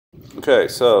Okay,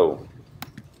 so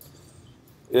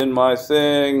in my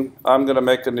thing, I'm going to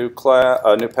make a new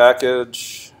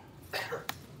package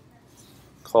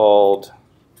called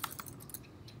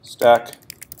stack.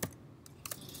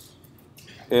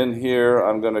 In here,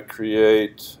 I'm going to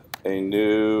create a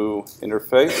new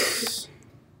interface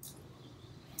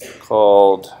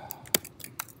called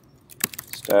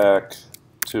stack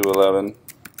 211.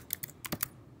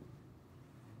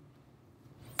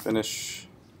 Finish.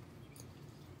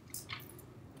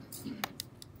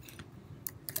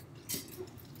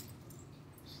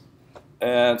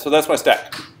 And so that's my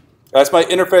stack. That's my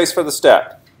interface for the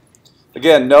stack.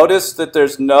 Again, notice that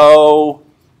there's no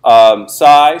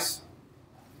size.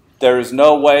 There is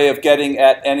no way of getting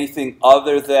at anything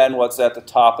other than what's at the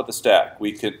top of the stack.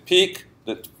 We could peek,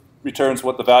 that returns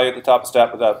what the value at the top of the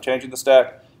stack without changing the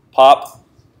stack. Pop,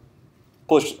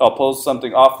 push, I'll pull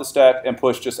something off the stack, and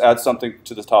push just adds something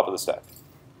to the top of the stack.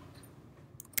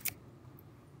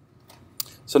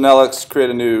 So now let's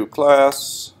create a new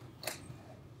class.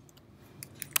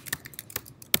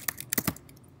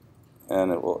 And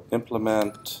it will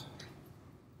implement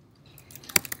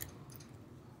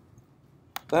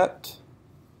that.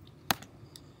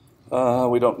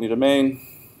 We don't need a main.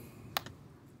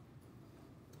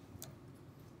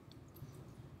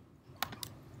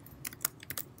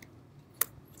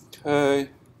 Okay.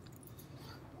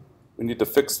 We need to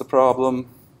fix the problem.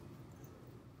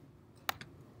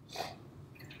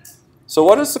 So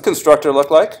what does the constructor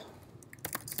look like?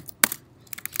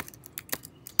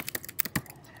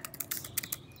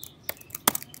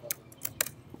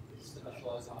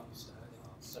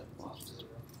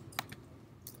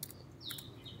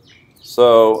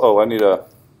 So, oh, I need a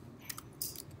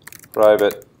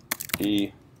private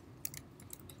e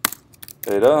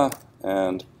data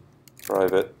and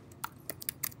private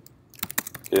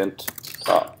int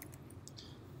top.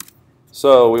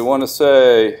 So we want to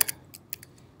say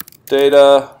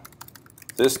data,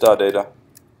 this dot data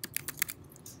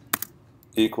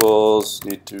equals,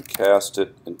 need to cast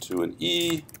it into an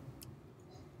E,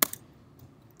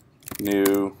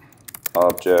 new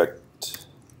object.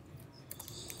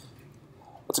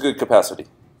 What's a good capacity?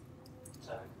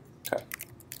 Okay.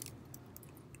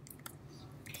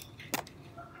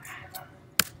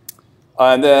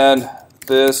 And then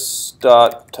this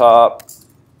dot top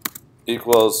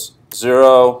equals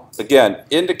 0. Again,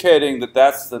 indicating that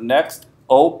that's the next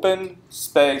open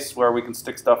space where we can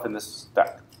stick stuff in this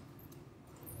stack.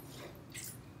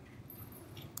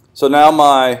 So now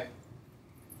my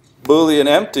Boolean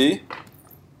empty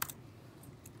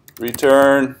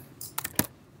return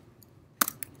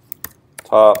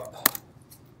top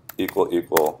equal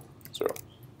 0.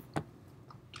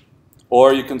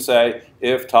 Or you can say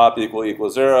if top equal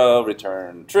 0,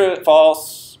 return true,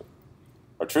 false,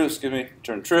 or true, excuse me,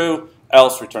 return true,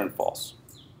 else return false.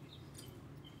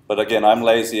 But again, I'm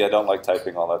lazy, I don't like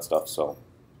typing all that stuff, so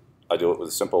I do it with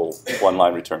a simple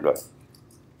one-line return value.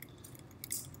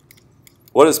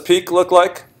 What does peek look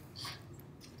like?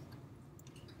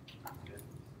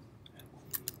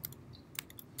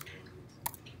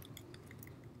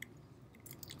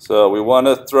 So we want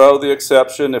to throw the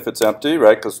exception if it's empty,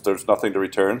 right? Because there's nothing to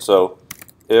return. So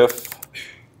if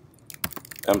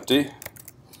empty,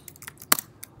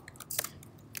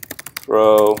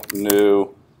 throw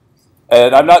new,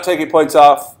 and I'm not taking points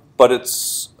off, but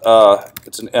it's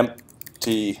an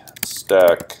empty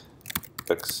stack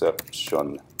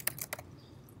exception,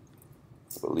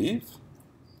 I believe.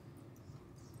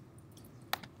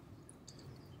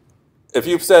 If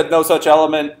you've said no such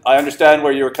element, I understand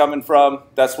where you're coming from.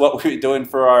 That's what we're doing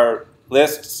for our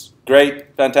lists.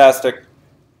 Great, fantastic,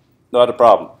 not a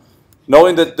problem.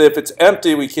 Knowing that if it's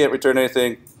empty, we can't return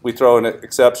anything, we throw an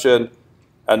exception,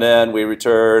 and then we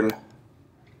return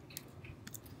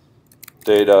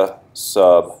data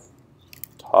sub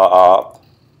top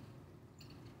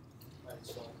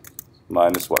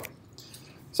 -1.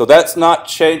 So that's not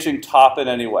changing top in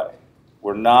any way.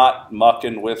 We're not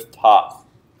mucking with top.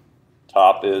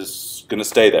 Top is going to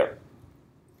stay there.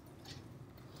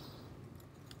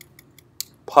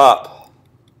 Pop.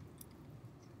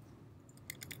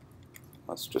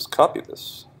 Let's just copy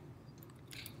this.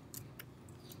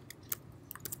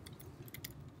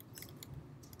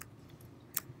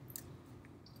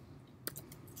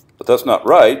 But that's not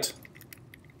right.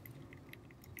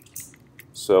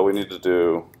 So we need to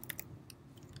do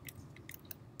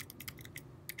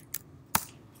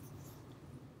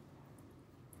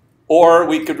or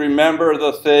we could remember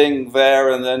the thing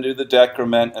there and then do the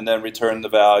decrement and then return the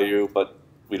value, but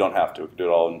we don't have to. We can do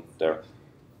it all in there.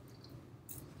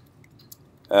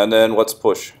 And then what's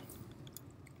push?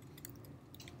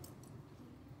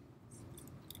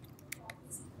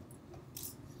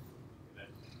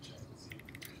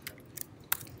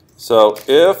 So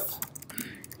if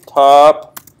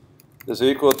top is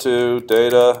equal to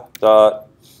data dot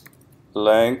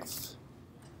length,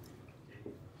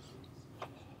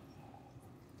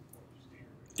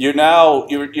 you know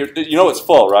it's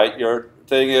full, right? Your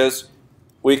thing is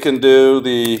we can do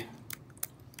the,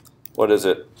 what is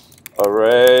it?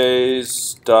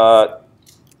 Arrays dot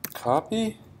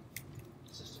copy.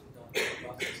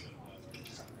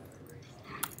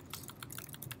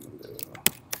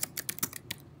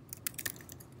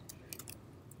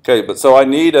 Okay, but so I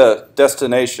need a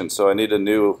destination, so I need a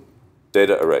new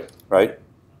data array, right?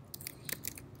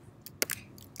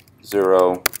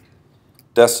 0.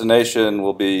 Destination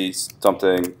will be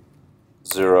something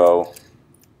 0.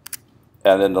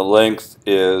 And then the length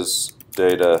is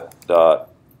data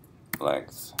dot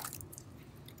length.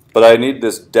 But I need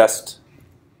this dest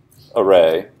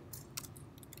array.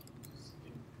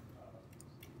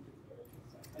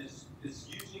 Is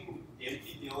using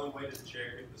empty the only way to check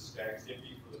if the stack's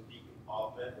empty for the peek and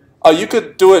pop method? You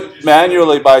could do it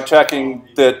manually by checking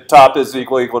that top is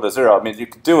equal to 0. I mean, you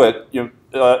could do it.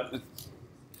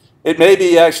 It may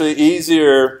be actually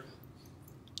easier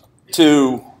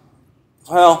to,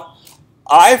 well,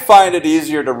 I find it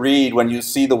easier to read when you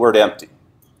see the word empty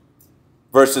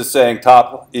versus saying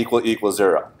top equals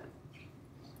 0.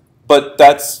 But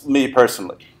that's me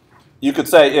personally. You could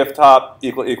say if top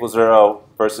equals 0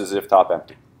 versus if top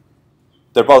empty.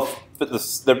 They're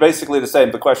basically the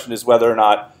same. The question is whether or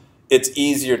not it's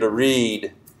easier to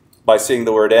read by seeing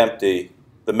the word empty,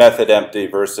 the method empty,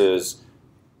 versus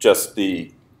just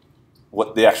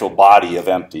what the actual body of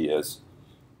empty is.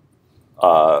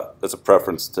 That's a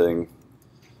preference thing.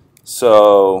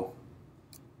 So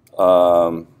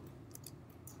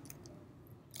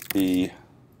b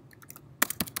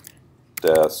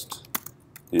dest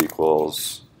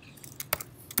equals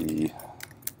b,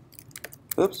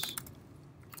 oops,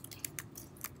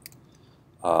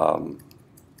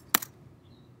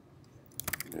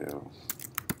 new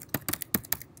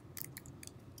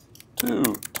 2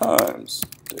 times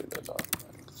data dot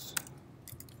length.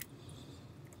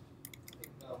 I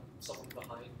think someone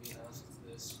behind me asked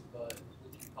this, but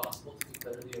would it be possible to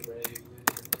declare the array with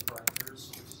the parameters,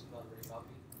 which is not array copy?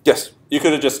 Yes, you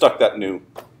could have just stuck that new. You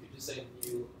just say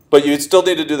new. But you'd still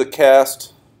need to do the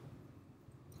cast,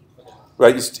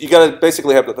 right? You got to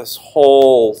basically have this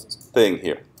whole thing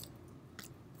here.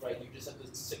 Right, you just have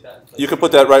to stick that in place. You could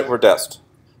put that right where dest.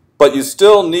 But you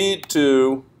still need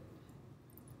to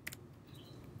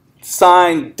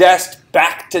sign dest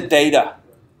back to data.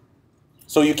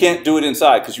 So you can't do it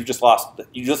inside because you just lost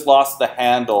the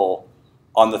handle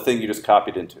on the thing you just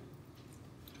copied into.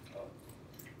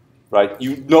 Right?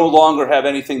 You no longer have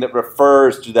anything that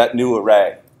refers to that new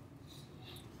array.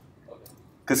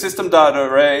 Because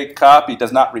system.array copy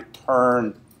does not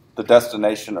return the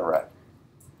destination array.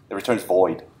 It returns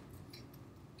void.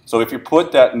 So if you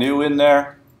put that new in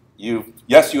there,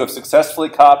 yes, you have successfully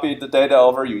copied the data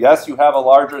over. Yes, you have a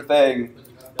larger thing,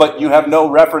 but you have no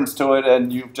reference to it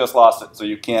and you've just lost it, so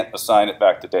you can't assign it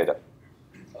back to data.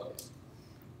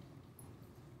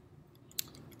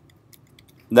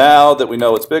 Now that we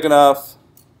know it's big enough,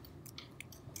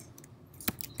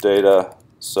 data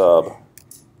sub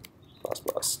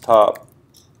 ++ top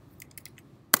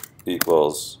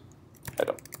equals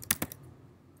item.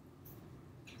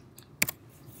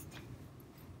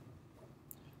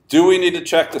 Do we need to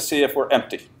check to see if we're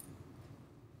empty?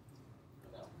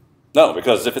 No,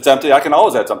 because if it's empty, I can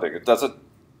always add something. It doesn't.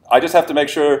 I just have to make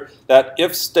sure that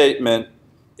if statement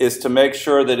is to make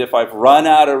sure that if I've run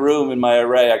out of room in my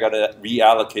array, I got to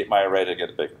reallocate my array to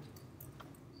get it bigger.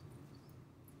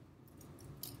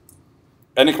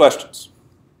 Any questions?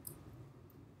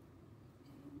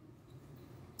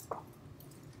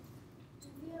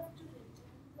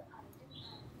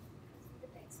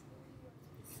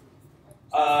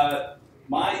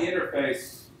 My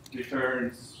interface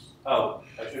returns, oh,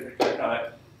 I should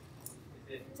return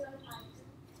it.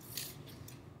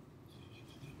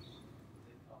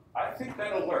 I think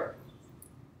that'll work.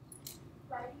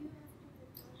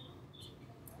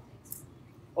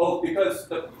 Oh, because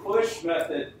the push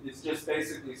method is just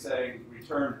basically saying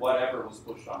return whatever was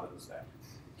pushed onto the stack.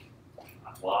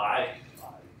 Why?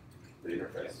 The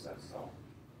interface says so.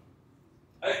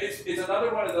 It's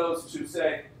another one of those to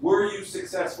say, were you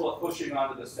successful at pushing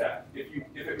onto the stack? If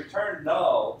it returned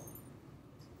null,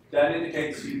 that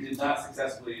indicates you did not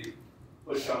successfully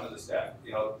push onto the stack.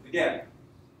 You know, again,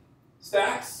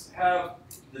 stacks have,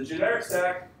 the generic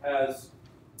stack has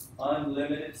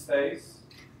unlimited space,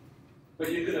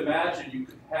 but you could imagine you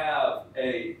could have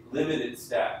a limited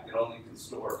stack that only can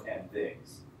store 10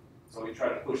 things. So we try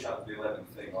to push out the 11th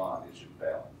thing on, it should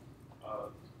fail.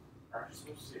 Aren't you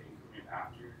supposed to say increment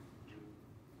after you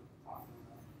talk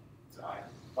to I?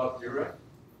 Oh, you're right.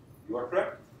 You are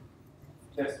correct.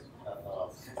 Yes.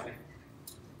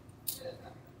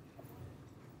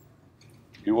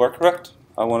 You are correct.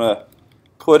 I want to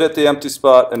put at the empty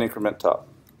spot an increment top.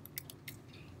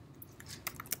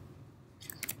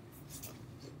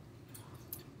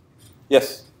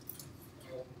 Yes.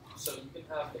 So you can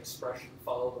have an expression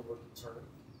follow the word return.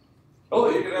 Oh,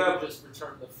 you can You have just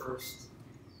return the first.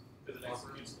 But it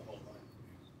executes the whole line.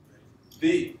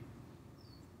 the.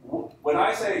 When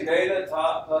I say data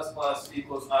top plus plus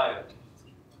equals item,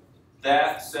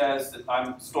 that says that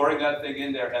I'm storing that thing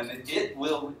in there, and that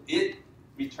it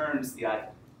returns the item.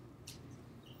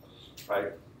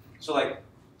 Right? So like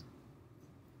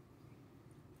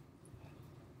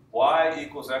y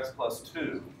equals x plus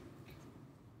 2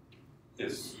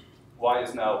 is y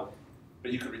is now,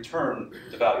 but you could return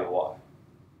the value of y.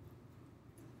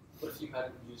 What if you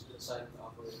hadn't used an assignment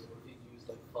operator? What if you used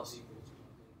like plus equals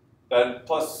or something? And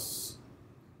plus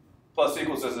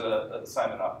equals as an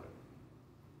assignment operator.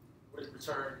 Would it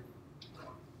return?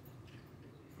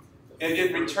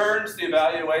 It returns the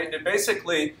evaluate. It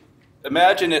basically,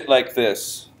 imagine it like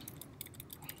this.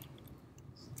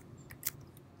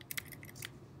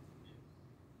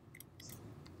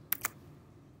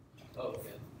 Oh, okay.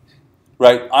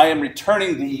 Right? I am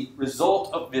returning the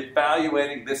result of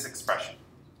evaluating this expression.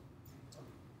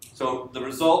 So the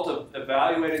result of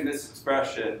evaluating this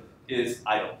expression is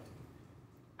item.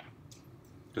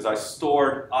 Because I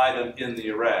stored item in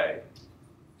the array.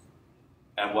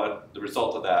 And what the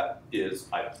result of that is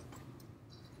item.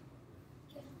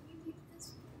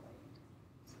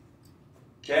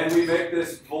 Can we make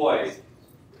this void?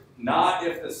 Not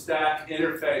if the stack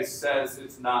interface says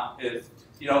it's not. If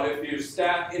your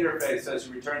stack interface says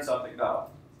you return something, no.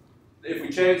 If we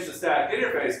change the stack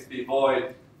interface to be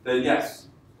void, then yes.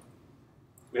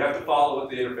 We have to follow what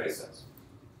the interface says.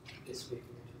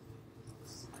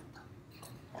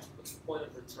 What's the point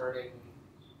of returning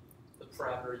the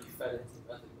parameter you fed into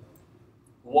the method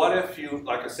though? What if you,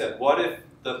 like I said, what if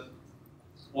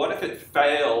it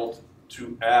failed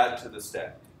to add to the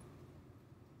stack?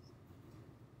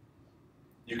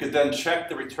 You could then check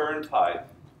the return type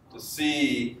to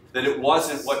see that it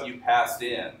wasn't what you passed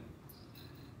in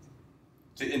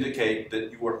to indicate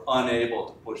that you were unable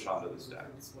to push onto the stack.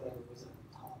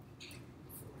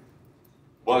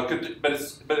 Well, it could,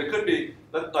 but it could be,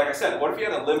 like I said, what if you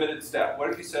had a limited stack?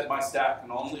 What if you said my stack can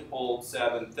only hold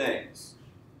 7 things?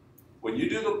 When you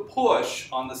do the push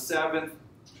on the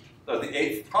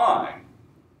 8th time,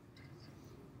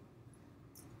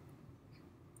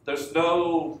 there's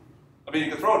no, I mean, you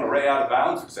can throw an array out of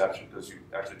bounds exception because you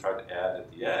actually tried to add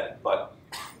at the end, but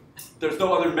there's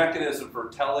no other mechanism for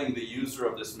telling the user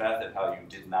of this method how you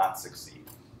did not succeed.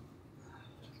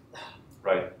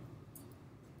 Right?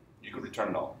 You could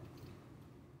return null.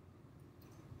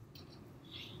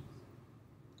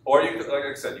 Or you could, like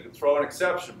I said, you could throw an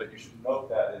exception, but you should note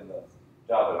that in the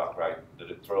Java doc, right? That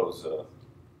it throws a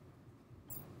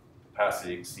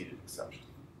capacity exceeded exception.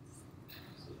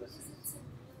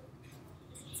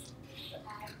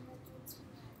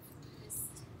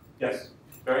 Yes,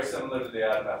 very similar to the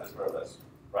add method for a list,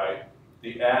 right?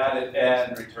 The add at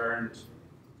n returned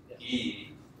E,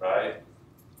 right?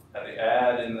 And the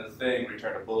add in the thing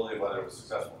returned a Boolean whether it was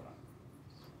successful or not.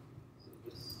 So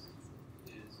this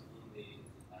is only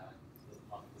at the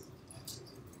top of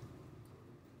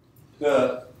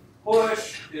The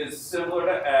push is similar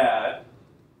to add,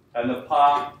 and the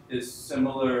pop is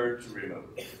similar to remove.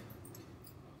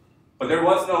 But there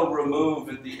was no remove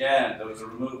at the end. There was a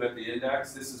remove at the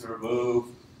index. This is a remove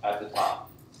at the top.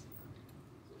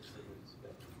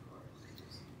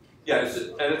 Yeah,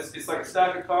 it's like a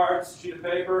stack of cards, sheet of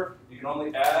paper. You can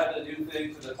only add a new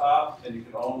thing to the top, and you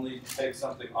can only take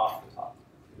something off the top.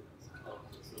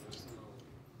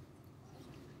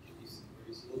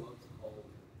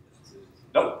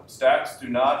 Nope, stacks do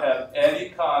not have any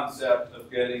concept of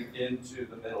getting into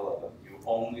the middle of them. You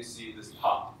only see this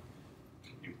top.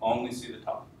 You only see the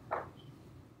top.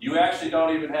 You actually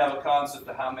don't even have a concept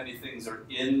of how many things are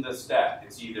in the stack.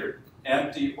 It's either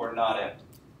empty or not empty.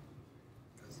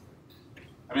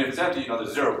 I mean, if it's empty, you know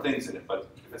there's 0 things in it, but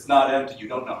if it's not empty, you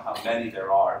don't know how many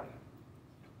there are in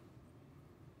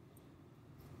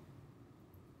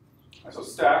it. And so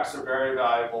stacks are very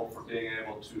valuable for being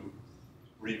able to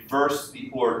reverse the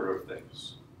order of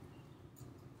things.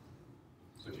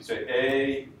 So if you say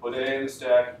A, put A in the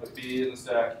stack, put B in the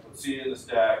stack, put C in the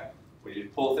stack, when you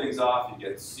pull things off, you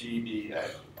get C, B, A.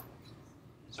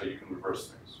 So you can reverse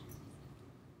things.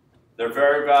 They're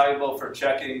very valuable for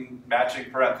checking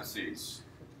matching parentheses.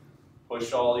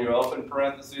 push all your open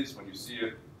parentheses. When you see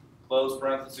a closed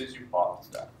parentheses, you pop the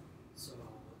stack. So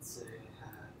let's say I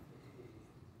had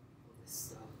a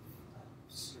list of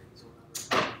strings or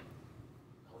whatever.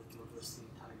 I would reverse the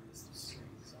entire list of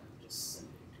strings. I would just send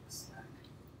it to a stack.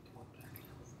 One back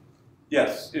out.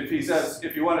 Yes,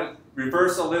 if you want to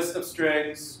reverse a list of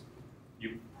strings,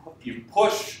 you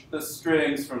push the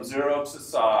strings from 0 to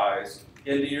size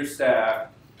into your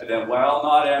stack, and then while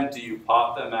not empty, you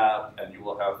pop them out, and you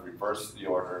will have reversed the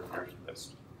order of your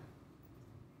list.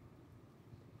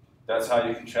 That's how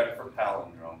you can check for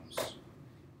palindromes.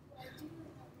 Why do you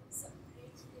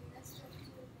separate the list structure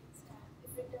and stack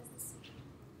if it does the same?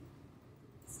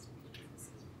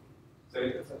 Say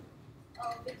it again.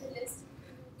 With the list, you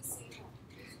can do the same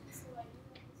operation. So why do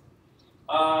you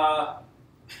have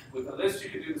this? With a list, you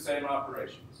can do the same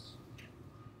operations.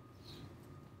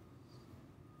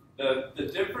 The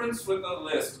difference with a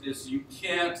list is you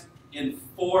can't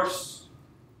enforce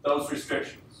those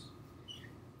restrictions.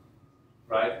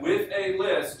 Right? With a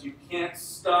list, you can't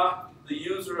stop the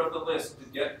user of the list to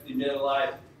get the middle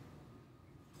item.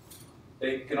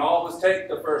 They can always take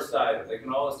the first item. They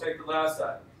can always take the last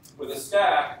item. With a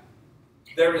stack,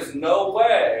 there is no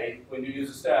way, when you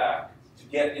use a stack, to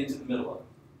get into the middle of it.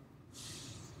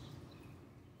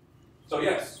 So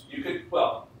yes, you could,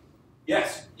 well,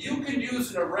 yes, you can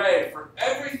use an array for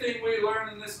everything we learn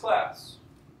in this class.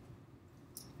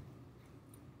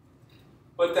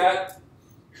 But that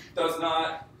does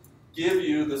not give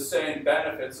you the same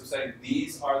benefits of saying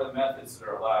these are the methods that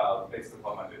are allowed based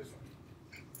upon my data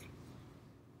structure.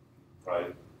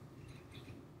 Right?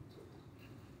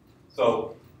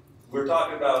 So we're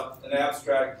talking about an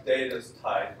abstract data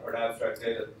type or an abstract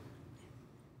data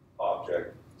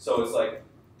object. So it's like,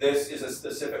 this is a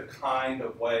specific kind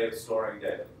of way of storing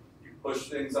data. You push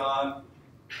things on,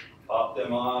 pop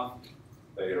them off,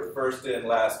 they are first in,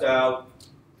 last out.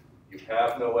 You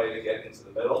have no way to get into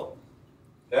the middle.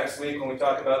 Next week when we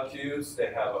talk about queues, they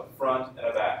have a front and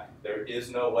a back. There is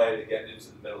no way to get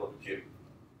into the middle of a queue.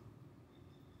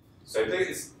 Same thing, a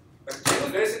queue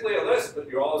is basically a list, but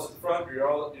you're always at the front, or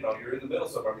you're in the middle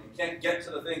somewhere, but you can't get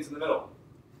to the things in the middle.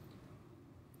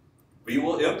 We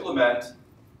will implement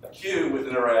a queue with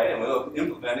an array, and we'll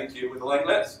implement a queue with a linked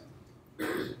list,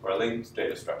 or a linked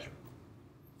data structure.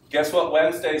 Guess what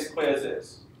Wednesday's quiz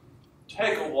is?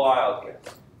 Take a wild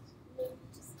guess.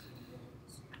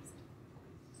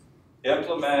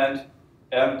 Implement,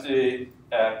 empty,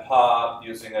 and pop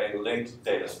using a linked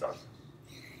data structure.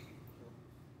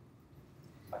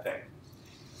 I think.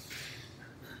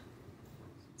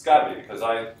 It's got to be, because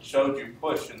I showed you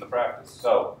push in the practice.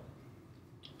 So,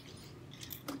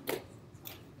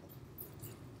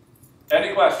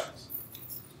 any questions?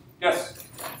 Yes?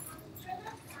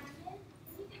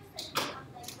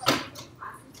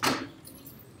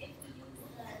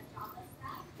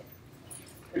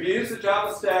 If you use the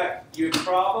Java stack, you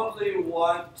probably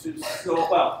want to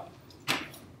scope out.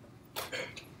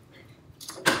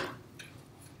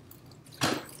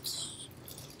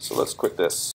 So let's quit this.